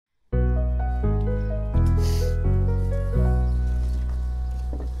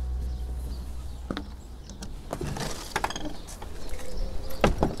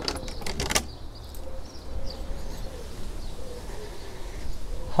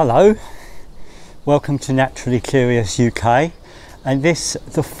Hello, welcome to Naturally Curious UK, and this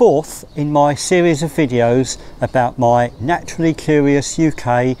the fourth in my series of videos about my Naturally Curious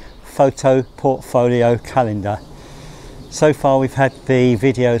UK photo portfolio calendar. So far we've had the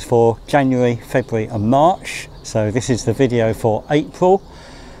videos for January, February and March, so this is the video for April.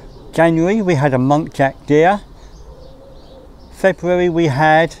 January we had a muntjac deer. February we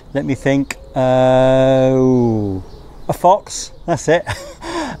had, let me think, a fox, that's it.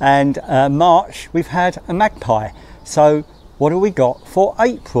 And March we've had a magpie. So what have we got for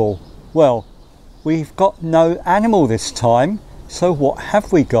April? Well, we've got no animal this time, so what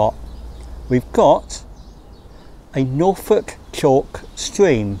have we got? We've got a Norfolk chalk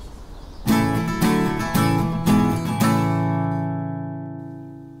stream.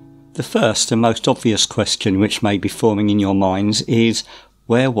 The first and most obvious question which may be forming in your minds is,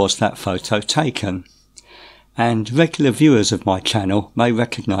 where was that photo taken? And regular viewers of my channel may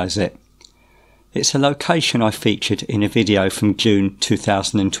recognise it. It's a location I featured in a video from June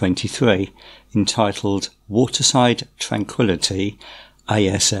 2023 entitled Waterside Tranquility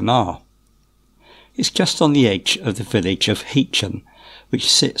ASMR. It's just on the edge of the village of Heacham, which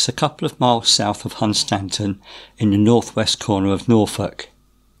sits a couple of miles south of Hunstanton in the northwest corner of Norfolk.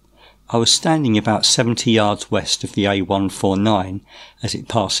 I was standing about 70 yards west of the A149 as it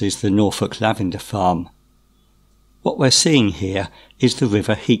passes the Norfolk Lavender Farm. What we're seeing here is the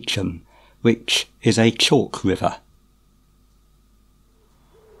River Heacham, which is a chalk river.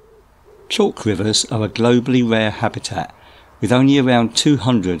 Chalk rivers are a globally rare habitat, with only around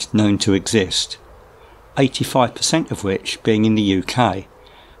 200 known to exist, 85% of which being in the UK,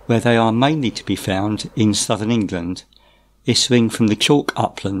 where they are mainly to be found in southern England, issuing from the chalk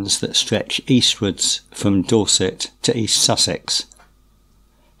uplands that stretch eastwards from Dorset to East Sussex.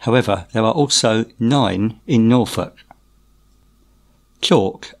 However, there are also 9 in Norfolk.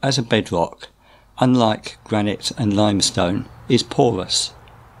 Chalk, as a bedrock, unlike granite and limestone, is porous.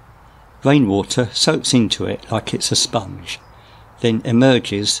 Rainwater soaks into it like it's a sponge, then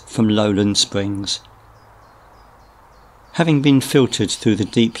emerges from lowland springs. Having been filtered through the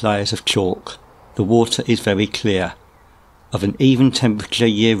deep layers of chalk, the water is very clear, of an even temperature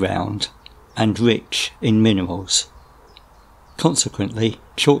year-round, and rich in minerals. Consequently,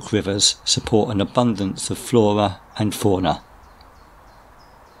 chalk rivers support an abundance of flora and fauna.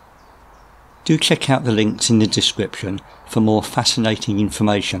 Do check out the links in the description for more fascinating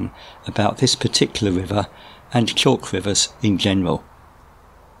information about this particular river and chalk rivers in general.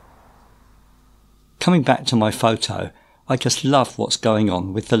 Coming back to my photo, I just love what's going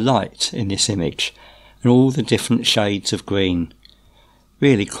on with the light in this image and all the different shades of green.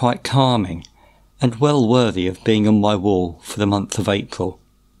 Really quite calming and well worthy of being on my wall for the month of April.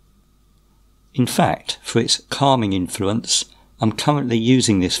 In fact, for its calming influence, I'm currently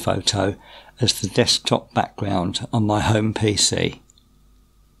using this photo as the desktop background on my home PC.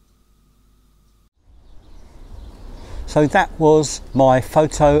 So that was my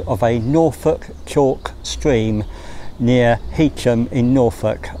photo of a Norfolk chalk stream near Heacham in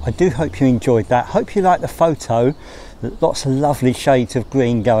Norfolk. I do hope you enjoyed that. Hope you liked the photo. Lots of lovely shades of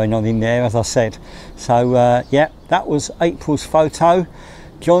green going on in there, as I said. So yeah, that was April's photo.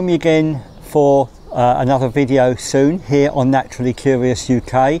 Join me again for another video soon here on Naturally Curious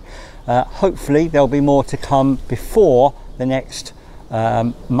UK. Hopefully there'll be more to come before the next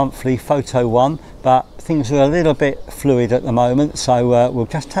monthly photo one, but things are a little bit fluid at the moment, so we'll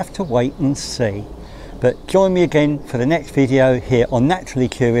just have to wait and see. But join me again for the next video here on Naturally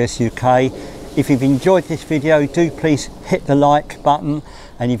Curious UK. If you've enjoyed this video, do please hit the like button,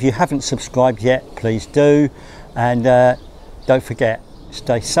 and if you haven't subscribed yet, please do. And don't forget,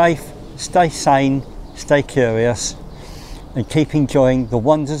 stay safe, stay sane, stay curious, and keep enjoying the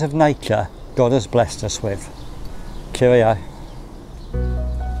wonders of nature God has blessed us with. Cheerio.